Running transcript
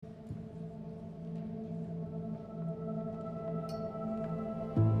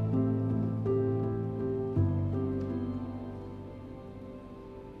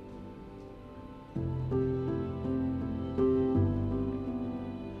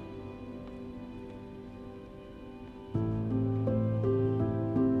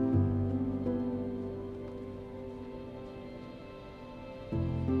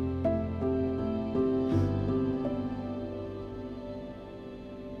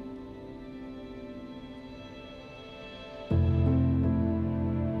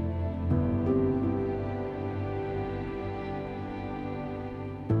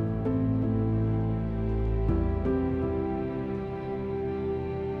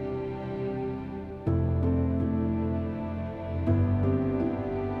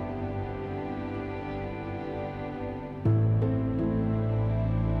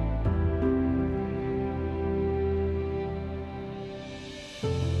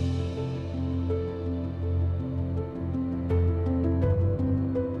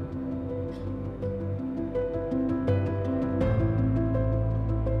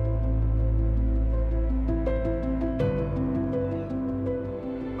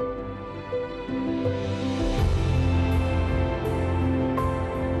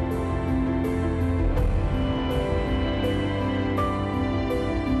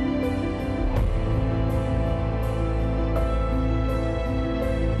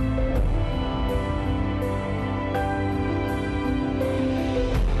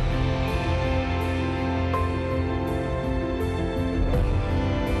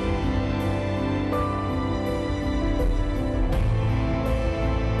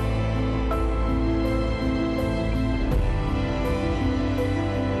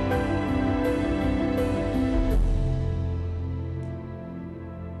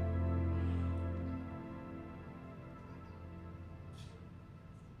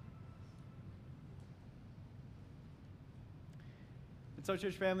And so,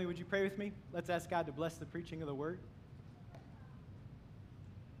 church family, would you pray with me? Let's ask God to bless the preaching of the word.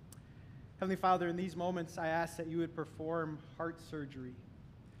 Heavenly Father, in these moments, I ask that you would perform heart surgery,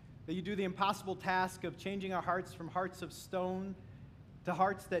 that you do the impossible task of changing our hearts from hearts of stone to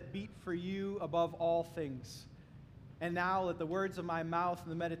hearts that beat for you above all things. And now let the words of my mouth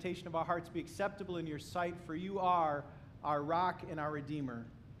and the meditation of our hearts be acceptable in your sight, for you are our rock and our Redeemer.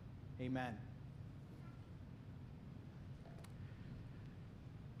 Amen.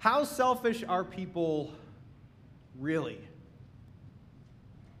 How selfish are people really?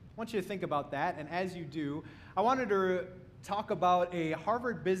 I want you to think about that, and as you do, I wanted to talk about a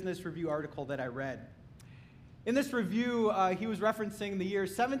Harvard Business Review article that I read. In this review, he was referencing the year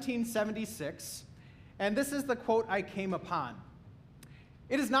 1776, and this is the quote I came upon.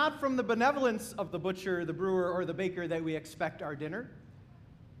 "It is not from the benevolence of the butcher, the brewer, or the baker that we expect our dinner,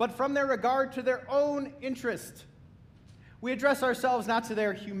 but from their regard to their own interest. We address ourselves not to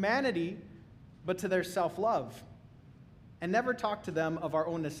their humanity, but to their self-love, and never talk to them of our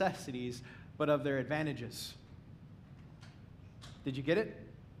own necessities, but of their advantages." Did you get it?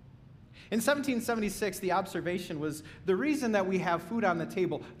 In 1776, the observation was the reason that we have food on the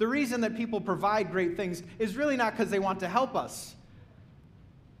table, the reason that people provide great things, is really not because they want to help us,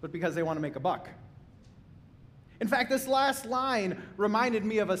 but because they want to make a buck. In fact, this last line reminded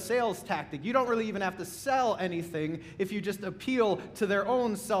me of a sales tactic. You don't really even have to sell anything if you just appeal to their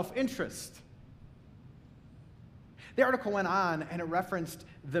own self-interest. The article went on and it referenced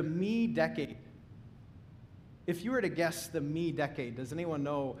the me decade. If you were to guess the me decade, does anyone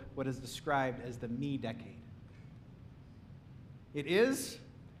know what is described as the me decade? It is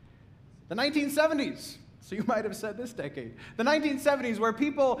the 1970s. So you might have said this decade. The 1970s, where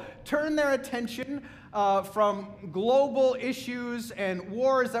people turned their attention from global issues and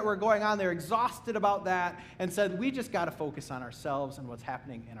wars that were going on. They're exhausted about that and said, we just got to focus on ourselves and what's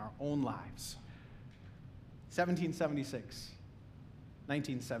happening in our own lives. 1776,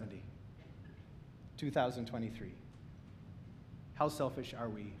 1970, 2023. How selfish are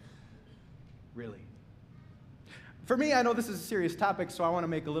we, really? For me, I know this is a serious topic, so I want to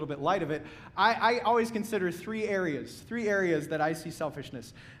make a little bit light of it. I always consider three areas that I see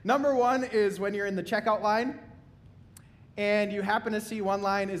selfishness. Number one is when you're in the checkout line, and you happen to see one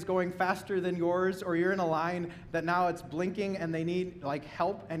line is going faster than yours, or you're in a line that now it's blinking and they need like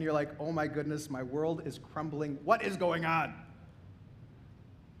help, and you're like, oh my goodness, my world is crumbling. What is going on?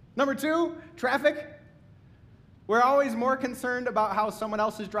 Number two, traffic. We're always more concerned about how someone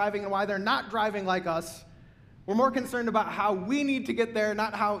else is driving and why they're not driving like us. We're more concerned about how we need to get there,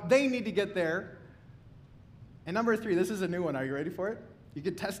 not how they need to get there. And number three, this is a new one. Are you ready for it? You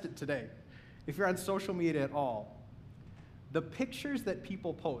can test it today. If you're on social media at all, the pictures that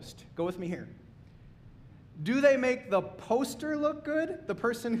people post, go with me here. Do they make the poster look good, the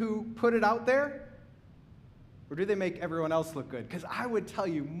person who put it out there? Or do they make everyone else look good? Because I would tell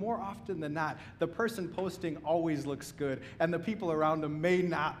you, more often than not, the person posting always looks good, and the people around them may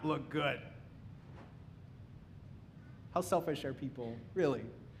not look good. How selfish are people, really?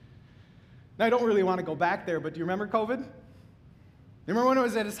 Now, I don't really want to go back there, but do you remember COVID? You remember when it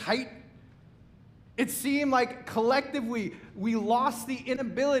was at its height? It seemed like collectively we lost the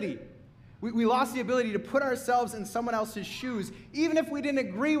inability. We lost the ability to put ourselves in someone else's shoes. Even if we didn't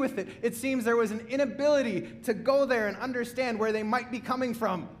agree with it, it seems there was an inability to go there and understand where they might be coming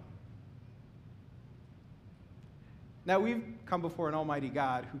from. Now, we've come before an almighty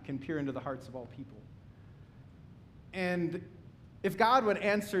God who can peer into the hearts of all people. And if God would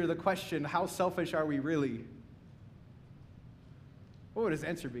answer the question, how selfish are we really? What would his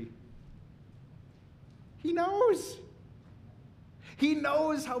answer be? He knows. He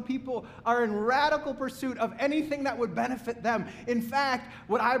knows how people are in radical pursuit of anything that would benefit them. In fact,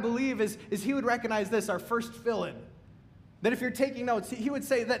 what I believe is he would recognize this, our first fill-in. That if you're taking notes, he would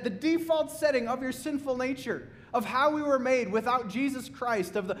say that the default setting of your sinful nature, of how we were made without Jesus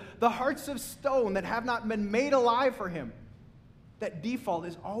Christ, of the hearts of stone that have not been made alive for him, that default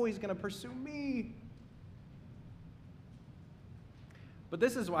is always going to pursue me. But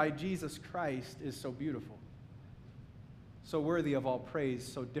this is why Jesus Christ is so beautiful, so worthy of all praise,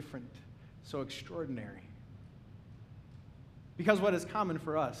 so different, so extraordinary. Because what is common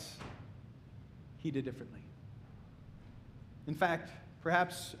for us, he did differently. In fact,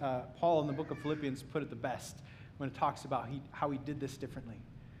 perhaps Paul in the book of Philippians put it the best when it talks about how he did this differently.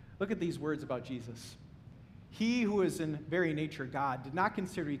 Look at these words about Jesus. He who is in very nature God did not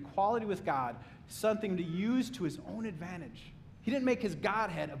consider equality with God something to use to his own advantage. He didn't make his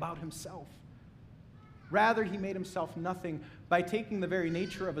Godhead about himself. Rather, he made himself nothing by taking the very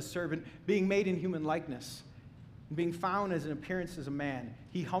nature of a servant, being made in human likeness. Being found as an appearance as a man,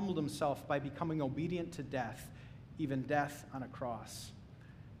 he humbled himself by becoming obedient to death, even death on a cross.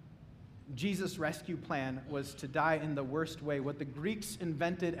 Jesus' rescue plan was to die in the worst way. What the Greeks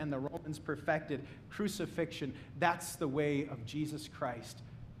invented and the Romans perfected, crucifixion, that's the way of Jesus Christ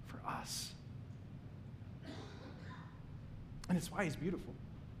for us. And it's why he's beautiful.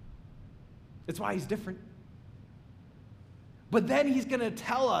 It's why he's different. But then he's going to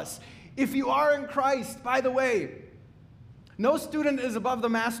tell us, if you are in Christ, by the way, no student is above the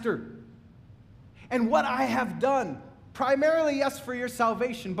master. And what I have done, primarily, yes, for your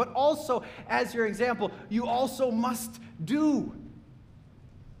salvation, but also as your example, you also must do.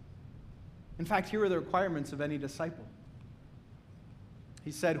 In fact, here are the requirements of any disciple.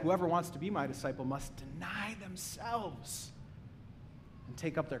 He said, whoever wants to be my disciple must deny themselves and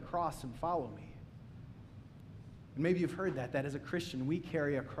take up their cross and follow me. And maybe you've heard that as a Christian, we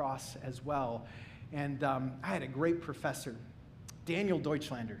carry a cross as well. And I had a great professor, Daniel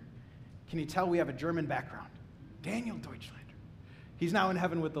Deutschlander. Can you tell we have a German background? Daniel Deutschlander. He's now in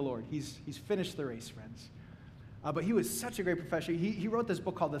heaven with the Lord. He's finished the race, friends. But he was such a great professor. He wrote this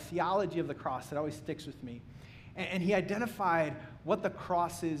book called The Theology of the Cross that always sticks with me. And he identified what the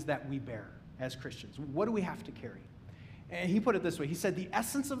cross is that we bear as Christians. What do we have to carry? And he put it this way. He said, the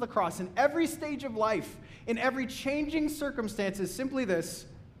essence of the cross in every stage of life, in every changing circumstance is simply this: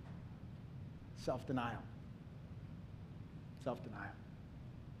 self-denial. Self-denial.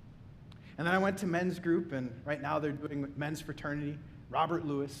 And then I went to men's group, and right now they're doing men's fraternity, Robert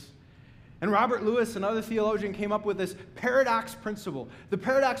Lewis. And Robert Lewis, another theologian, came up with this paradox principle. The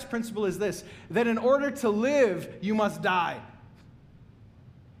paradox principle is this: that in order to live, you must die.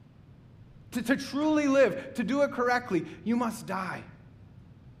 To truly live, to do it correctly, you must die.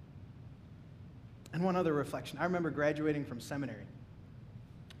 And one other reflection. I remember graduating from seminary.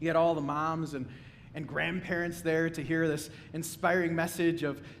 You had all the moms and grandparents there to hear this inspiring message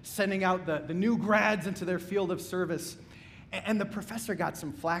of sending out the new grads into their field of service. And the professor got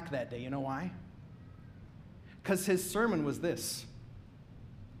some flack that day. You know why? Because his sermon was this: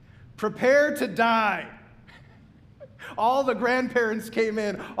 prepare to die. All the grandparents came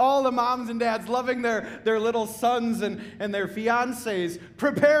in, all the moms and dads loving their little sons and their fiancés.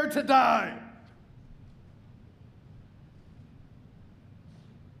 Prepare to die.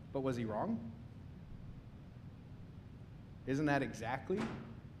 But was he wrong? Isn't that exactly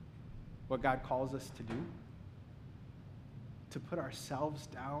what God calls us to do? To put ourselves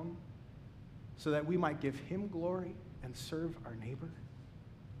down so that we might give him glory and serve our neighbor?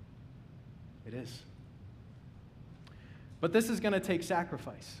 It is. But this is going to take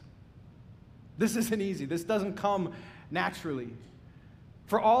sacrifice. This isn't easy. This doesn't come naturally.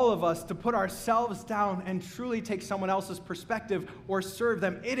 For all of us to put ourselves down and truly take someone else's perspective or serve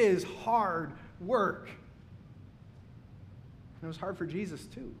them, it is hard work. And it was hard for Jesus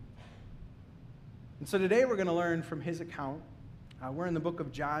too. And so today we're going to learn from his account. We're in the book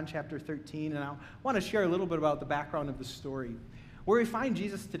of John, chapter 13, and I want to share a little bit about the background of the story. Where we find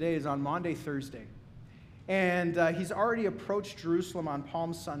Jesus today is on Maundy, Thursday. And he's already approached Jerusalem on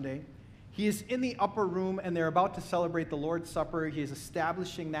Palm Sunday. He is in the upper room, and they're about to celebrate the Lord's Supper. He is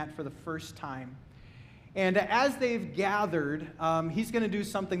establishing that for the first time. And as they've gathered, he's going to do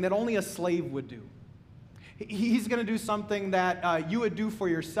something that only a slave would do. He's going to do something that you would do for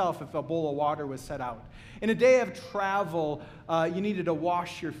yourself if a bowl of water was set out. In a day of travel, you needed to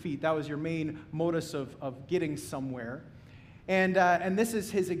wash your feet. That was your main modus of getting somewhere. And this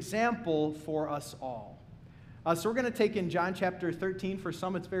is his example for us all. So we're going to take in John chapter 13. For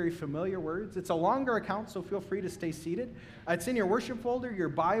some, it's very familiar words. It's a longer account, so feel free to stay seated. It's in your worship folder, your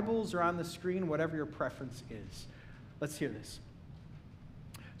Bibles, or on the screen, whatever your preference is. Let's hear this.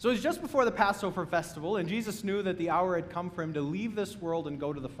 So it was just before the Passover festival, and Jesus knew that the hour had come for him to leave this world and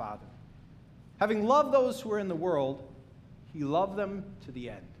go to the Father. Having loved those who were in the world, he loved them to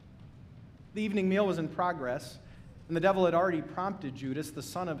the end. The evening meal was in progress, and the devil had already prompted Judas, the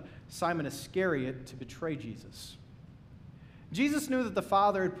son of Simon Iscariot, to betray Jesus. Jesus knew that the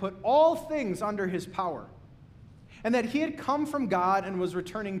Father had put all things under his power, and that he had come from God and was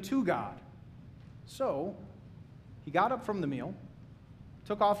returning to God. So he got up from the meal,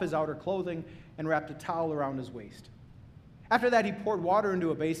 took off his outer clothing, and wrapped a towel around his waist. After that, he poured water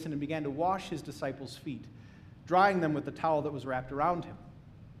into a basin and began to wash his disciples' feet, drying them with the towel that was wrapped around him.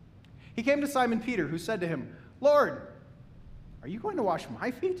 He came to Simon Peter, who said to him, "Lord, are you going to wash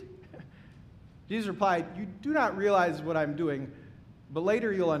my feet?" Jesus replied, "You do not realize what I'm doing, but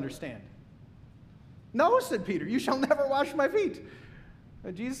later you'll understand." "No," said Peter, "you shall never wash my feet."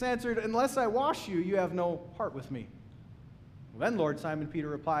 But Jesus answered, "Unless I wash you, you have no part with me." "Then, Lord," Simon Peter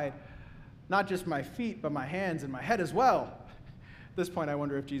replied, not just my feet, but my hands and my head as well. At this point, I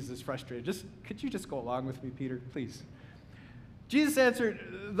wonder if Jesus is frustrated. Could you just go along with me, Peter, please? Jesus answered,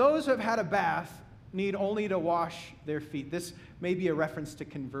 those who have had a bath need only to wash their feet. This may be a reference to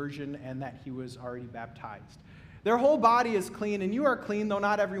conversion and that he was already baptized. Their whole body is clean, and you are clean, though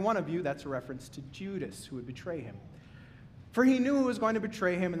not every one of you. That's a reference to Judas, who would betray him. For he knew who was going to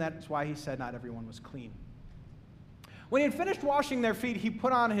betray him, and that's why he said not everyone was clean. When he had finished washing their feet, he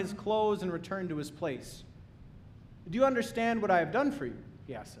put on his clothes and returned to his place. Do you understand what I have done for you?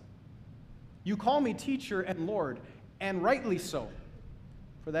 He asked them. You call me teacher and Lord, and rightly so,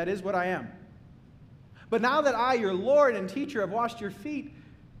 for that is what I am. But now that I, your Lord and teacher, have washed your feet,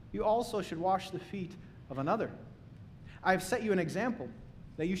 you also should wash the feet of another. I have set you an example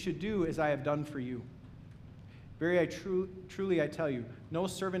that you should do as I have done for you. Truly I tell you, no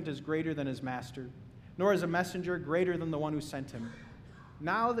servant is greater than his master, nor is a messenger greater than the one who sent him.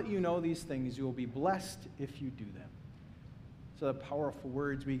 Now that you know these things, you will be blessed if you do them. So the powerful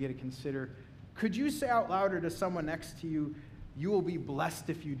words we get to consider. Could you say out louder to someone next to you, you will be blessed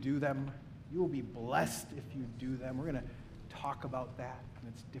if you do them? You will be blessed if you do them. We're going to talk about that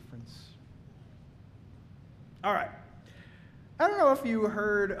and its difference. All right. I don't know if you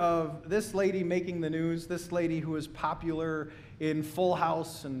heard of this lady making the news, this lady who was popular in Full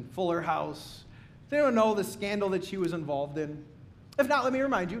House and Fuller House. Does anyone know the scandal that she was involved in? If not, let me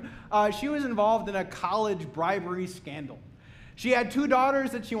remind you. She was involved in a college bribery scandal. She had 2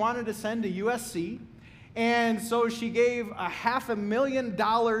 daughters that she wanted to send to USC. And so she gave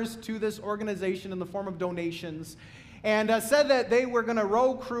 $500,000 to this organization in the form of donations and said that they were going to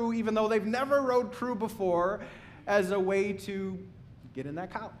row crew, even though they've never rowed crew before, as a way to get in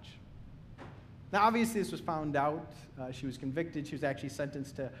that college. Now, obviously, this was found out. She was convicted. She was actually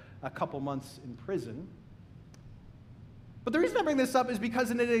sentenced to a couple months in prison. But the reason I bring this up is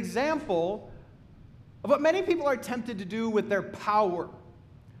because it's an example of what many people are tempted to do with their power,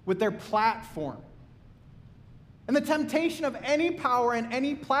 with their platform. And the temptation of any power and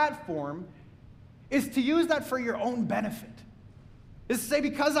any platform is to use that for your own benefit. Is to say,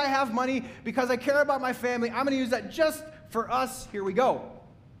 because I have money, because I care about my family, I'm going to use that just for us. Here we go.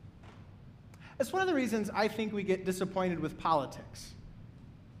 That's one of the reasons I think we get disappointed with politics.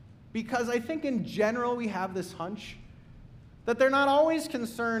 Because I think in general we have this hunch that they're not always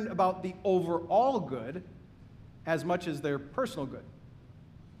concerned about the overall good as much as their personal good.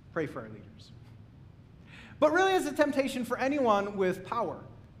 Pray for our leaders. But really, it's a temptation for anyone with power.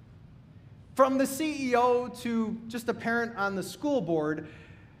 From the CEO to just a parent on the school board,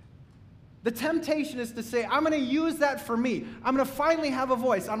 the temptation is to say, I'm going to use that for me. I'm going to finally have a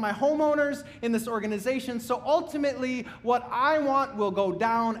voice on my homeowners in this organization, so ultimately what I want will go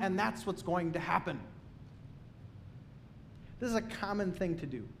down, and that's what's going to happen. This is a common thing to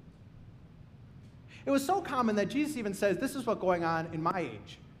do. It was so common that Jesus even says, this is what's going on in my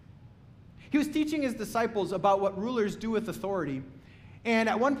age. He was teaching his disciples about what rulers do with authority. And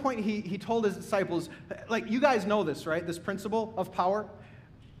at one point, he told his disciples, like, you guys know this, right? This principle of power.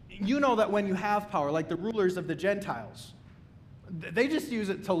 You know that when you have power, like the rulers of the Gentiles, they just use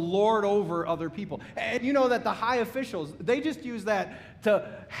it to lord over other people. And you know that the high officials, they just use that to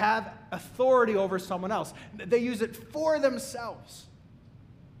have authority over someone else. They use it for themselves.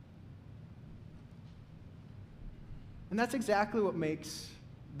 And that's exactly what makes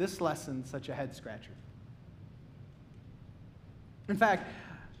this lesson such a head scratcher. In fact,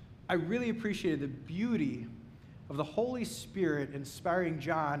 I really appreciated the beauty of the Holy Spirit inspiring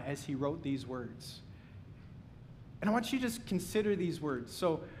John as he wrote these words. And I want you to just consider these words.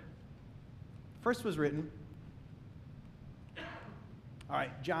 So, first was written. All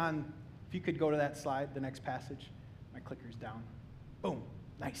right, John, if you could go to that slide, the next passage. My clicker's down. Boom,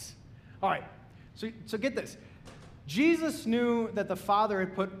 nice. All right, so get this. Jesus knew that the Father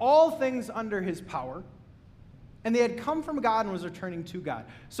had put all things under his power, and they had come from God and was returning to God.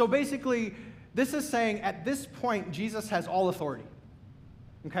 So basically, this is saying at this point, Jesus has all authority.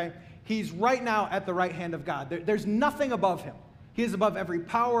 Okay? He's right now at the right hand of God. There's nothing above him. He is above every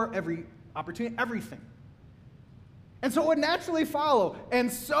power, every opportunity, everything. And so it would naturally follow.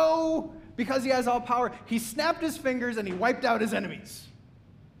 And so, because he has all power, he snapped his fingers and he wiped out his enemies.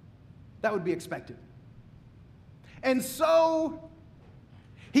 That would be expected. And so,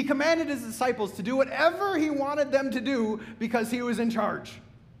 he commanded his disciples to do whatever he wanted them to do because he was in charge.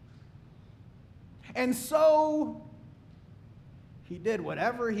 And so, he did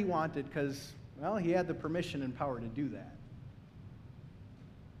whatever he wanted because, well, he had the permission and power to do that.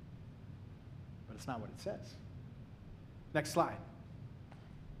 But it's not what it says. Next slide.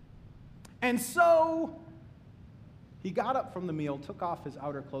 And so, He got up from the meal, took off his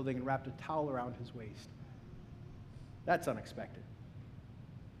outer clothing, and wrapped a towel around his waist. That's unexpected.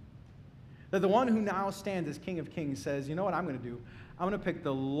 That the one who now stands as King of Kings says, you know what I'm going to do? I'm going to pick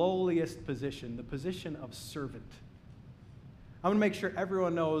the lowliest position, the position of servant. I'm going to make sure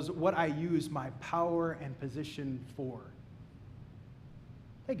everyone knows what I use my power and position for.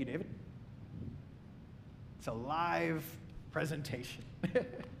 Thank you, David. It's a live presentation.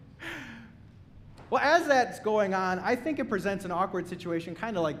 Well, as that's going on, I think it presents an awkward situation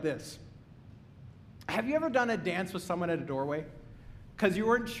kind of like this. Have you ever done a dance with someone at a doorway? Because you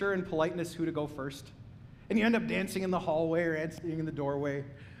weren't sure in politeness who to go first? And you end up dancing in the hallway or dancing in the doorway.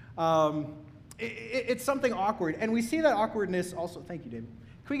 It's something awkward. And we see that awkwardness also. Thank you, David.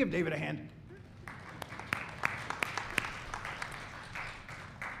 Can we give David a hand?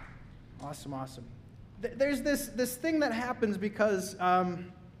 Awesome, awesome. There's this thing that happens because,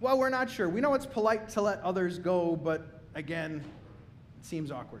 well, we're not sure. We know it's polite to let others go, but again, it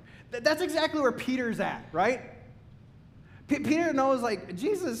seems awkward. That's exactly where Peter's at, right? Peter knows, like,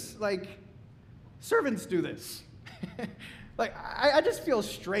 Jesus, like, servants do this. Like, I just feel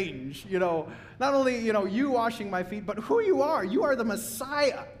strange, you know. Not only, you know, you washing my feet, but who you are. You are the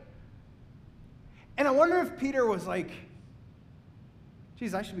Messiah. And I wonder if Peter was like,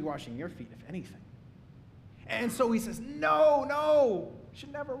 geez, I should be washing your feet, if anything. And so he says, no,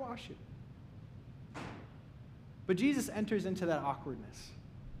 should never wash it. But Jesus enters into that awkwardness.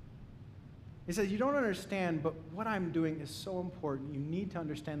 He says, you don't understand, but what I'm doing is so important. You need to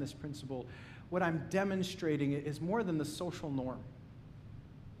understand this principle. What I'm demonstrating is more than the social norm.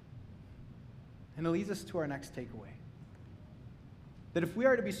 And it leads us to our next takeaway. That if we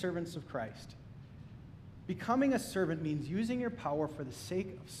are to be servants of Christ, becoming a servant means using your power for the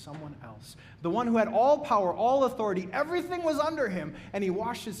sake of someone else. The one who had all power, all authority, everything was under him, and he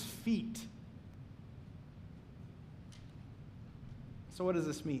washes feet. So what does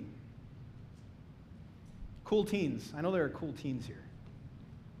this mean? Cool teens. I know there are cool teens here.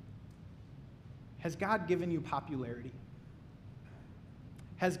 Has God given you popularity?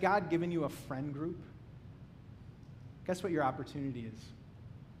 Has God given you a friend group? Guess what your opportunity is?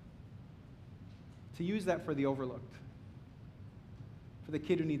 To use that for the overlooked, for the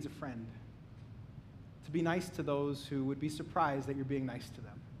kid who needs a friend, to be nice to those who would be surprised that you're being nice to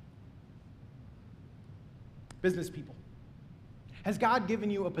them. Business people. Has God given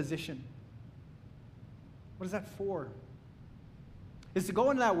you a position? What is that for? Is to go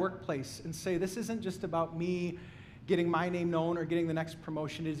into that workplace and say, this isn't just about me getting my name known or getting the next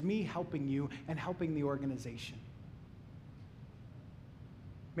promotion. It is me helping you and helping the organization.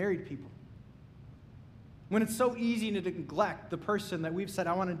 Married people. When it's so easy to neglect the person that we've said,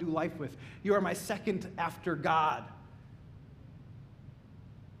 I want to do life with. You are my second after God.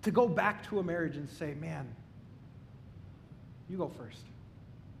 To go back to a marriage and say, man, you go first.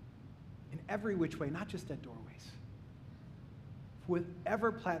 In every which way, not just at doorways.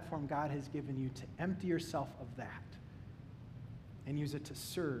 Whatever platform God has given you, to empty yourself of that and use it to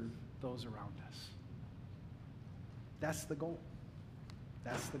serve those around us. That's the goal.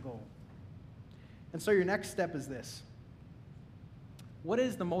 That's the goal. And so your next step is this. What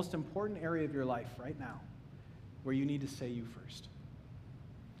is the most important area of your life right now where you need to say you first?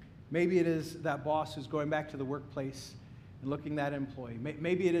 Maybe it is that boss who's going back to the workplace and looking at that employee.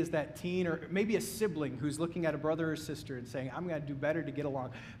 Maybe it is that teen, or maybe a sibling who's looking at a brother or sister and saying, I'm going to do better to get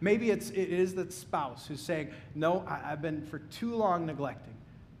along. Maybe it is that spouse who's saying, no, I've been for too long neglecting.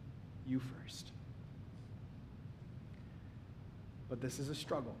 You first. But this is a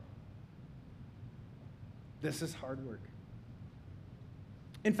struggle. This is hard work.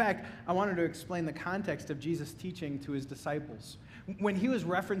 In fact, I wanted to explain the context of Jesus' teaching to his disciples. When he was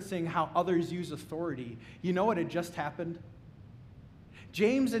referencing how others use authority, you know what had just happened?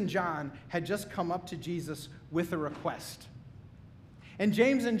 James and John had just come up to Jesus with a request. And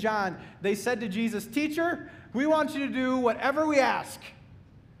James and John, they said to Jesus, Teacher, we want you to do whatever we ask.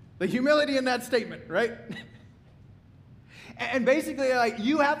 The humility in that statement, right? And basically, like,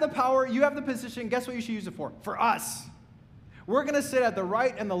 you have the power, you have the position, guess what you should use it for? For us. We're going to sit at the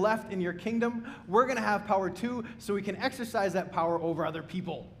right and the left in your kingdom. We're going to have power too, so we can exercise that power over other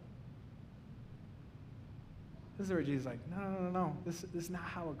people. This is where Jesus is like, no. This is not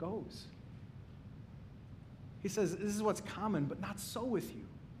how it goes. He says, this is what's common, but not so with you.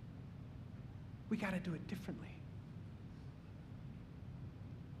 We got to do it differently.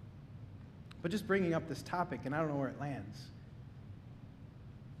 But just bringing up this topic, and I don't know where it lands,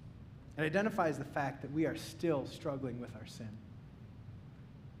 it identifies the fact that we are still struggling with our sin.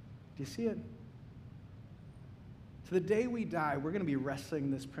 Do you see it? To the day we die, we're going to be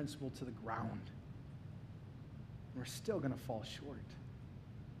wrestling this principle to the ground. we're still going to fall short.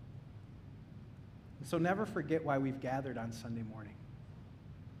 And so never forget why we've gathered on Sunday morning.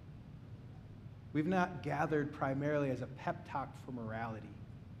 We've not gathered primarily as a pep talk for morality.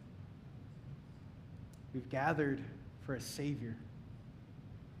 We've gathered for a Savior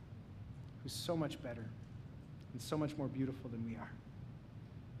who's so much better and so much more beautiful than we are.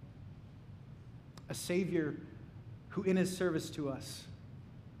 A Savior who in his service to us,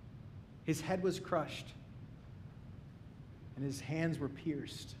 his head was crushed and his hands were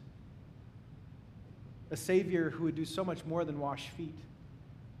pierced. A Savior who would do so much more than wash feet.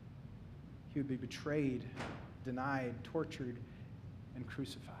 He would be betrayed, denied, tortured, and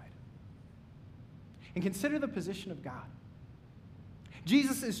crucified. And consider the position of God.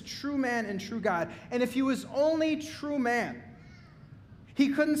 Jesus is true man and true God. And if he was only true man, he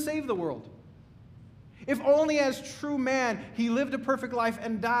couldn't save the world. If only as true man he lived a perfect life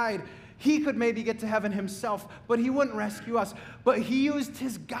and died, he could maybe get to heaven himself, but he wouldn't rescue us. But he used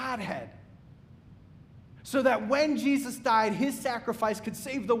his Godhead so that when Jesus died, his sacrifice could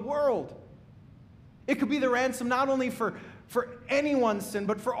save the world. It could be the ransom not only for anyone's sin,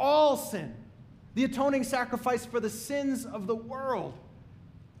 but for all sin. The atoning sacrifice for the sins of the world.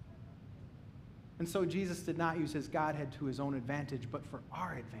 And so Jesus did not use his Godhead to his own advantage, but for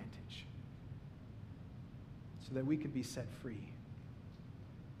our advantage, so that we could be set free.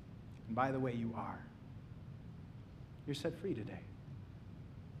 And by the way, you are. You're set free today.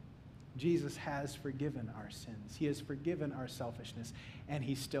 Jesus has forgiven our sins. He has forgiven our selfishness, and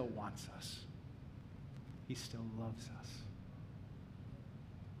he still wants us. He still loves us.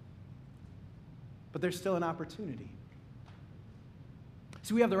 But there's still an opportunity.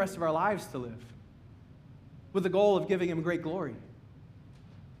 See, we have the rest of our lives to live with the goal of giving him great glory.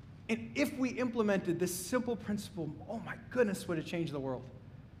 And if we implemented this simple principle, oh my goodness, would it change the world?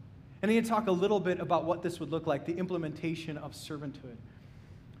 And I need to talk a little bit about what this would look like, the implementation of servanthood.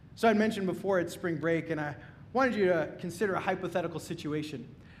 So I mentioned before it's spring break, and I wanted you to consider a hypothetical situation.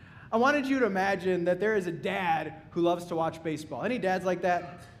 I wanted you to imagine that there is a dad who loves to watch baseball. Any dads like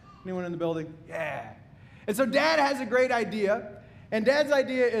that? Anyone in the building? Yeah. And so dad has a great idea. And dad's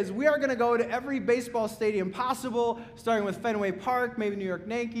idea is we are going to go to every baseball stadium possible, starting with Fenway Park, maybe New York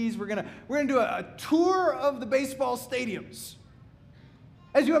Yankees. We're going to do a tour of the baseball stadiums.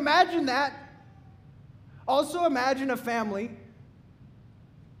 As you imagine that, also imagine a family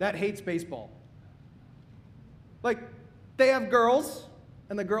that hates baseball. Like, they have girls,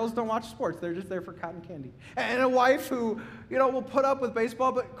 and the girls don't watch sports. They're just there for cotton candy. And a wife who, will put up with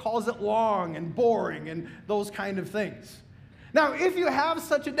baseball, but calls it long and boring and those kind of things. Now, if you have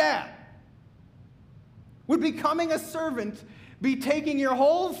such a dad, would becoming a servant be taking your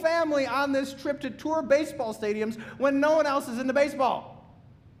whole family on this trip to tour baseball stadiums when no one else is into baseball?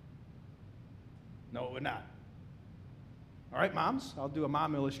 No, it would not. All right, moms, I'll do a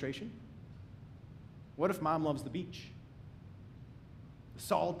mom illustration. What if mom loves the beach? The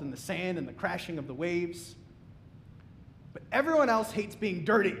salt and the sand and the crashing of the waves. But everyone else hates being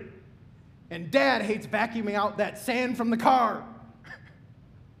dirty. And dad hates vacuuming out that sand from the car.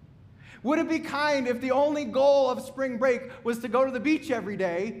 Would it be kind if the only goal of spring break was to go to the beach every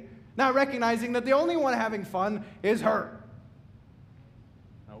day, not recognizing that the only one having fun is her?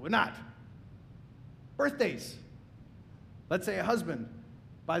 No, it would not. Birthdays. Let's say a husband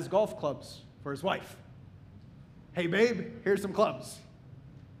buys golf clubs for his wife. Hey, babe, here's some clubs.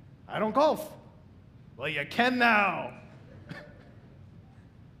 I don't golf. Well, you can now.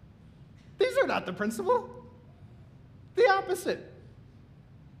 These are not the principle. The opposite.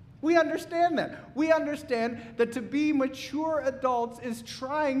 We understand that. We understand that to be mature adults is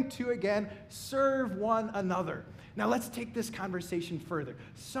trying to, again, serve one another. Now let's take this conversation further.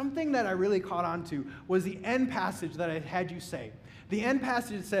 Something that I really caught on to was the end passage that I had you say. The end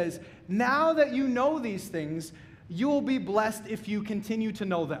passage says, now that you know these things, you will be blessed if you continue to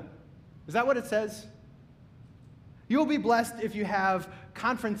know them. Is that what it says? You'll be blessed if you have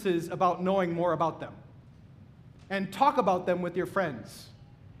conferences about knowing more about them. And talk about them with your friends.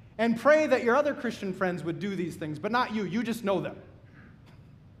 And pray that your other Christian friends would do these things, but not you. You just know them.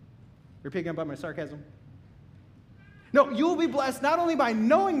 You're picking up on my sarcasm? No, you'll be blessed not only by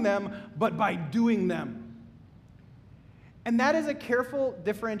knowing them, but by doing them. And that is a careful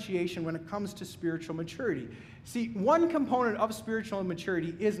differentiation when it comes to spiritual maturity. See, one component of spiritual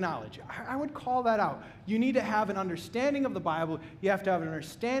maturity is knowledge. I would call that out. You need to have an understanding of the Bible. You have to have an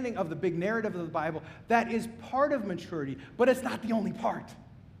understanding of the big narrative of the Bible. That is part of maturity, but it's not the only part.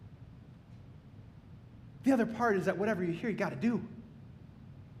 The other part is that whatever you hear, you got to do.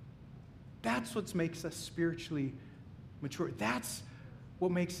 That's what makes us spiritually mature. That's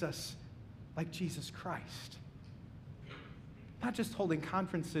what makes us like Jesus Christ. Not just holding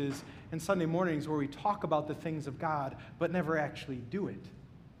conferences and Sunday mornings where we talk about the things of God, but never actually do it.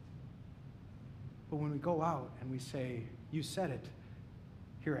 But when we go out and we say, you said it,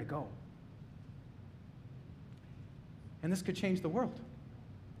 here I go. And this could change the world.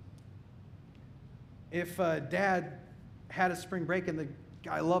 If Dad had a spring break and the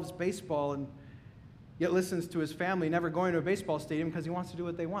guy loves baseball and yet listens to his family never going to a baseball stadium because he wants to do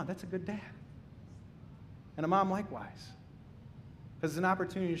what they want, that's a good dad. And a mom likewise, because it's an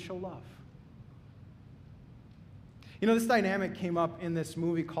opportunity to show love. You know, this dynamic came up in this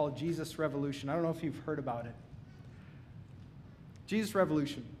movie called Jesus Revolution. I don't know if you've heard about it. Jesus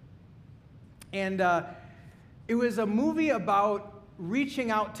Revolution. And it was a movie about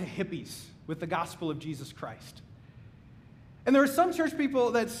reaching out to hippies with the gospel of Jesus Christ. And there were some church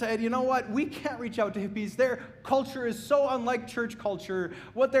people that said, you know what, we can't reach out to hippies. Their culture is so unlike church culture.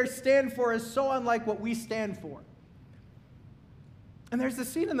 What they stand for is so unlike what we stand for. And there's a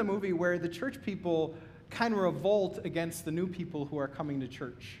scene in the movie where the church people kind of revolt against the new people who are coming to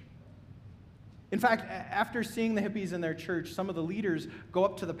church. In fact, after seeing the hippies in their church, some of the leaders go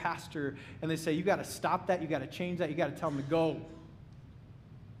up to the pastor and they say, you got to stop that, you got to change that, you got to tell them to go.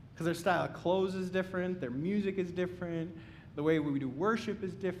 Because their style of clothes is different, their music is different, the way we do worship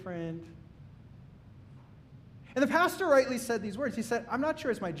is different. And the pastor rightly said these words. He said, I'm not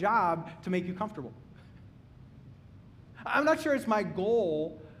sure it's my job to make you comfortable. I'm not sure it's my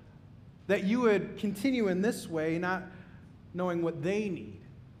goal that you would continue in this way, not knowing what they need.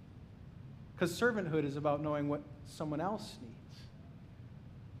 Because servanthood is about knowing what someone else needs.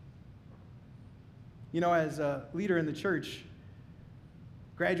 You know, as a leader in the church,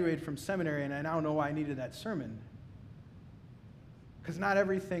 graduated from seminary, and I now know why I needed that sermon. Because not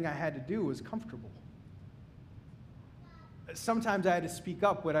everything I had to do was comfortable. Sometimes I had to speak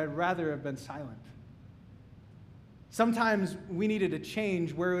up when I'd rather have been silent. Sometimes we needed a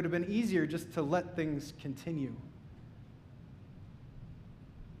change where it would have been easier just to let things continue.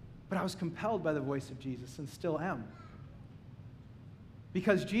 But I was compelled by the voice of Jesus and still am.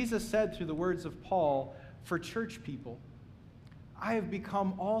 Because Jesus said through the words of Paul, for church people, I have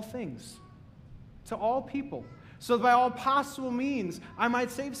become all things to all people, so that by all possible means I might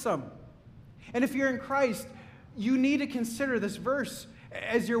save some. And if you're in Christ, you need to consider this verse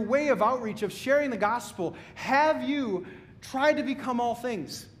as your way of outreach, of sharing the gospel. Have you tried to become all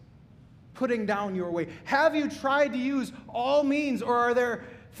things, putting down your way? Have you tried to use all means, or are there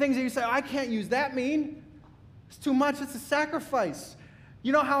things that you say, I can't use that mean? It's too much, it's a sacrifice.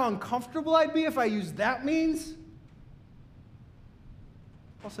 You know how uncomfortable I'd be if I used that means?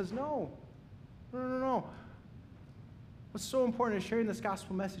 Paul says, no. What's so important is sharing this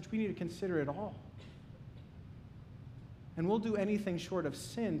gospel message, we need to consider it all. And we'll do anything short of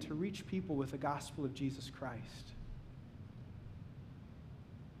sin to reach people with the gospel of Jesus Christ.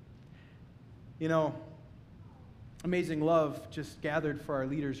 You know, Amazing Love just gathered for our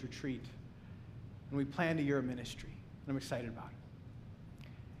leaders' retreat. And we planned a year of ministry. And I'm excited about it.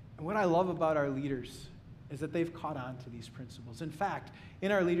 And what I love about our leaders is that they've caught on to these principles. In fact,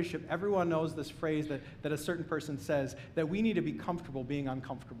 in our leadership, everyone knows this phrase that a certain person says, that we need to be comfortable being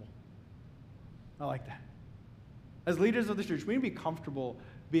uncomfortable. I like that. As leaders of the church, we need to be comfortable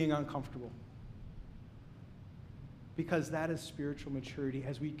being uncomfortable. Because that is spiritual maturity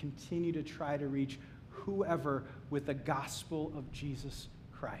as we continue to try to reach whoever with the gospel of Jesus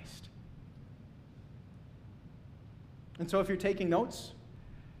Christ. And so if you're taking notes,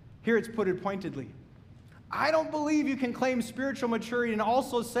 here it's put it pointedly. I don't believe you can claim spiritual maturity and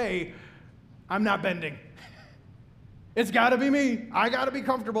also say, I'm not bending. It's got to be me. I got to be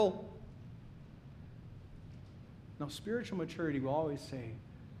comfortable. No, spiritual maturity will always say,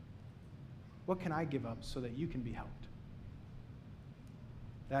 what can I give up so that you can be helped?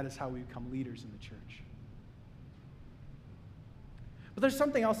 That is how we become leaders in the church. But there's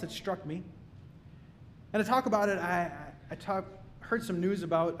something else that struck me. And to talk about it, I heard some news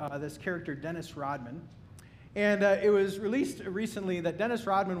about this character, Dennis Rodman. And it was released recently that Dennis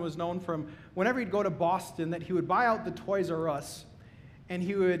Rodman was known from whenever he'd go to Boston that he would buy out the Toys R Us and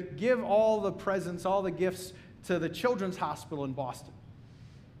he would give all the presents, all the gifts to the Children's Hospital in Boston.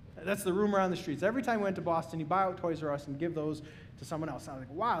 That's the rumor on the streets. Every time he went to Boston, he'd buy out Toys R Us and give those to someone else. I was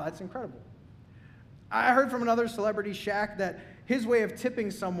like, wow, that's incredible. I heard from another celebrity, Shaq, that his way of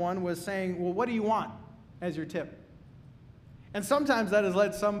tipping someone was saying, well, what do you want as your tip? And sometimes that has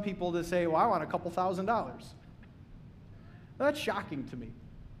led some people to say, well, I want a couple $1,000s. Now, that's shocking to me.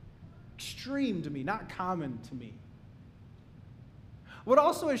 Extreme to me, not common to me. What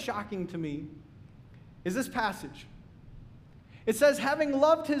also is shocking to me is this passage. It says, having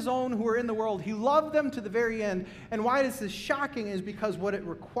loved his own who are in the world, he loved them to the very end. And why this is shocking is because what it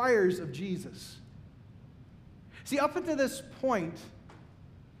requires of Jesus. See, up until this point,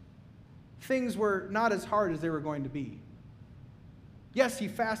 things were not as hard as they were going to be. Yes, he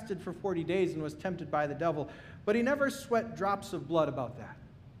fasted for 40 days and was tempted by the devil, but he never sweat drops of blood about that.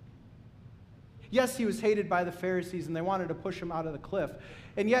 Yes, he was hated by the Pharisees and they wanted to push him out of the cliff,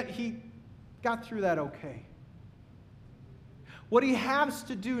 and yet he got through that okay. What he has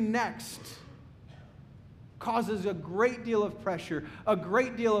to do next causes a great deal of pressure, a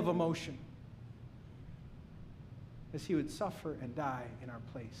great deal of emotion, as he would suffer and die in our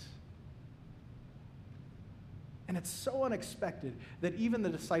place. And it's so unexpected that even the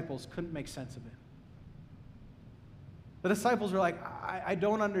disciples couldn't make sense of it. The disciples were like, I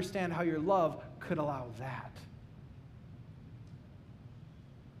don't understand how your love could allow that.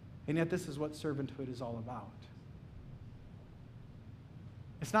 And yet this is what servanthood is all about.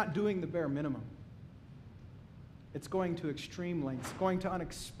 It's not doing the bare minimum. It's going to extreme lengths, going to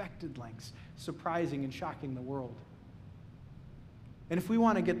unexpected lengths, surprising and shocking the world. And if we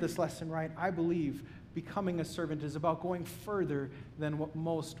want to get this lesson right, I believe becoming a servant is about going further than what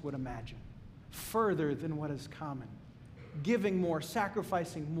most would imagine, further than what is common, giving more,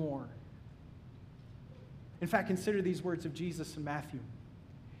 sacrificing more. In fact, consider these words of Jesus in Matthew.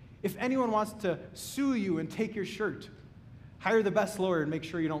 If anyone wants to sue you and take your shirt, hire the best lawyer and make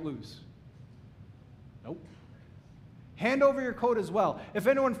sure you don't lose. Nope. Hand over your coat as well. If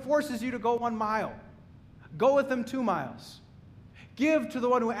anyone forces you to go 1 mile, go with them 2 miles. Give to the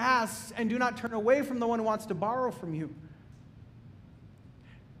one who asks, and do not turn away from the one who wants to borrow from you.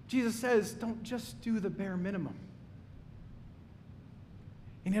 Jesus says, don't just do the bare minimum.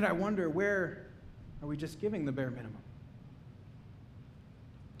 And yet I wonder, where are we just giving the bare minimum?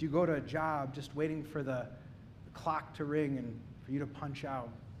 Do you go to a job just waiting for the clock to ring and for you to punch out,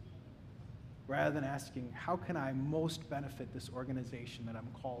 rather than asking, how can I most benefit this organization that I'm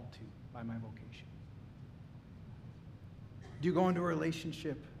called to by my vocation? Do you go into a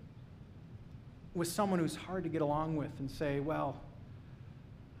relationship with someone who's hard to get along with and say, well,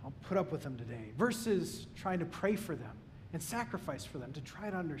 I'll put up with them today, versus trying to pray for them and sacrifice for them to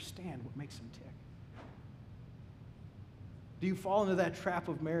try to understand what makes them tick? Do you fall into that trap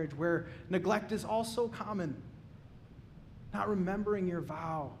of marriage where neglect is also common? Not remembering your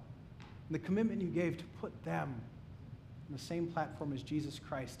vow and the commitment you gave to put them on the same platform as Jesus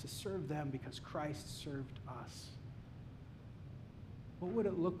Christ, to serve them because Christ served us. What would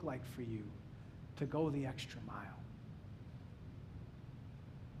it look like for you to go the extra mile?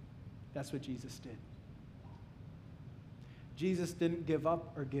 That's what Jesus did. Jesus didn't give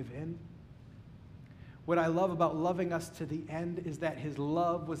up or give in. What I love about loving us to the end is that his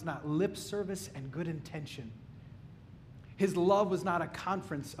love was not lip service and good intention. His love was not a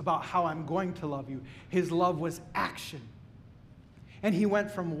conference about how I'm going to love you. His love was action. And he went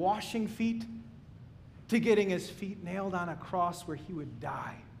from washing feet to getting his feet nailed on a cross where he would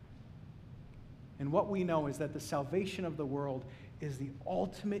die. And what we know is that the salvation of the world is the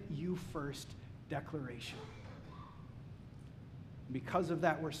ultimate you first declaration. Because of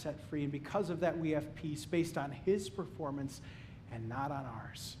that, we're set free. And because of that, we have peace based on his performance and not on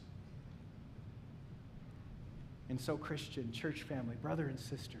ours. And so, Christian, church family, brother and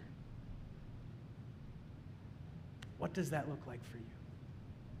sister, what does that look like for you?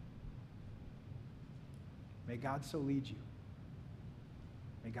 May God so lead you.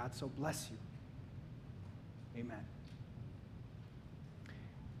 May God so bless you. Amen.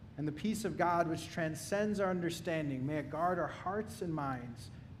 And the peace of God, which transcends our understanding, may it guard our hearts and minds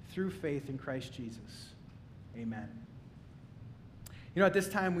through faith in Christ Jesus. Amen. You know, at this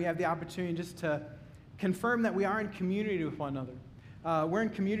time, we have the opportunity just to confirm that we are in community with one another. We're in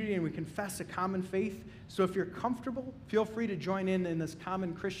community and we confess a common faith. So if you're comfortable, feel free to join in this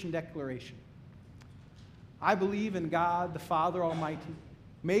common Christian declaration. I believe in God, the Father Almighty,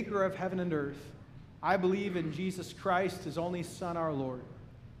 maker of heaven and earth. I believe in Jesus Christ, his only Son, our Lord,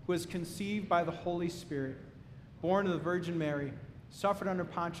 who was conceived by the Holy Spirit, born of the Virgin Mary, suffered under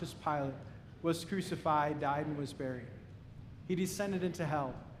Pontius Pilate, was crucified, died, and was buried. He descended into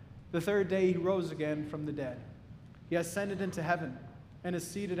hell. The third day he rose again from the dead. He ascended into heaven and is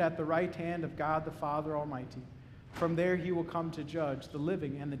seated at the right hand of God the Father Almighty. From there he will come to judge the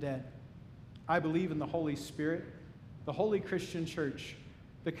living and the dead. I believe in the Holy Spirit, the holy Christian church,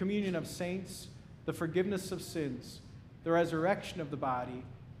 the communion of saints, the forgiveness of sins, the resurrection of the body,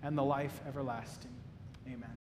 and the life everlasting. Amen.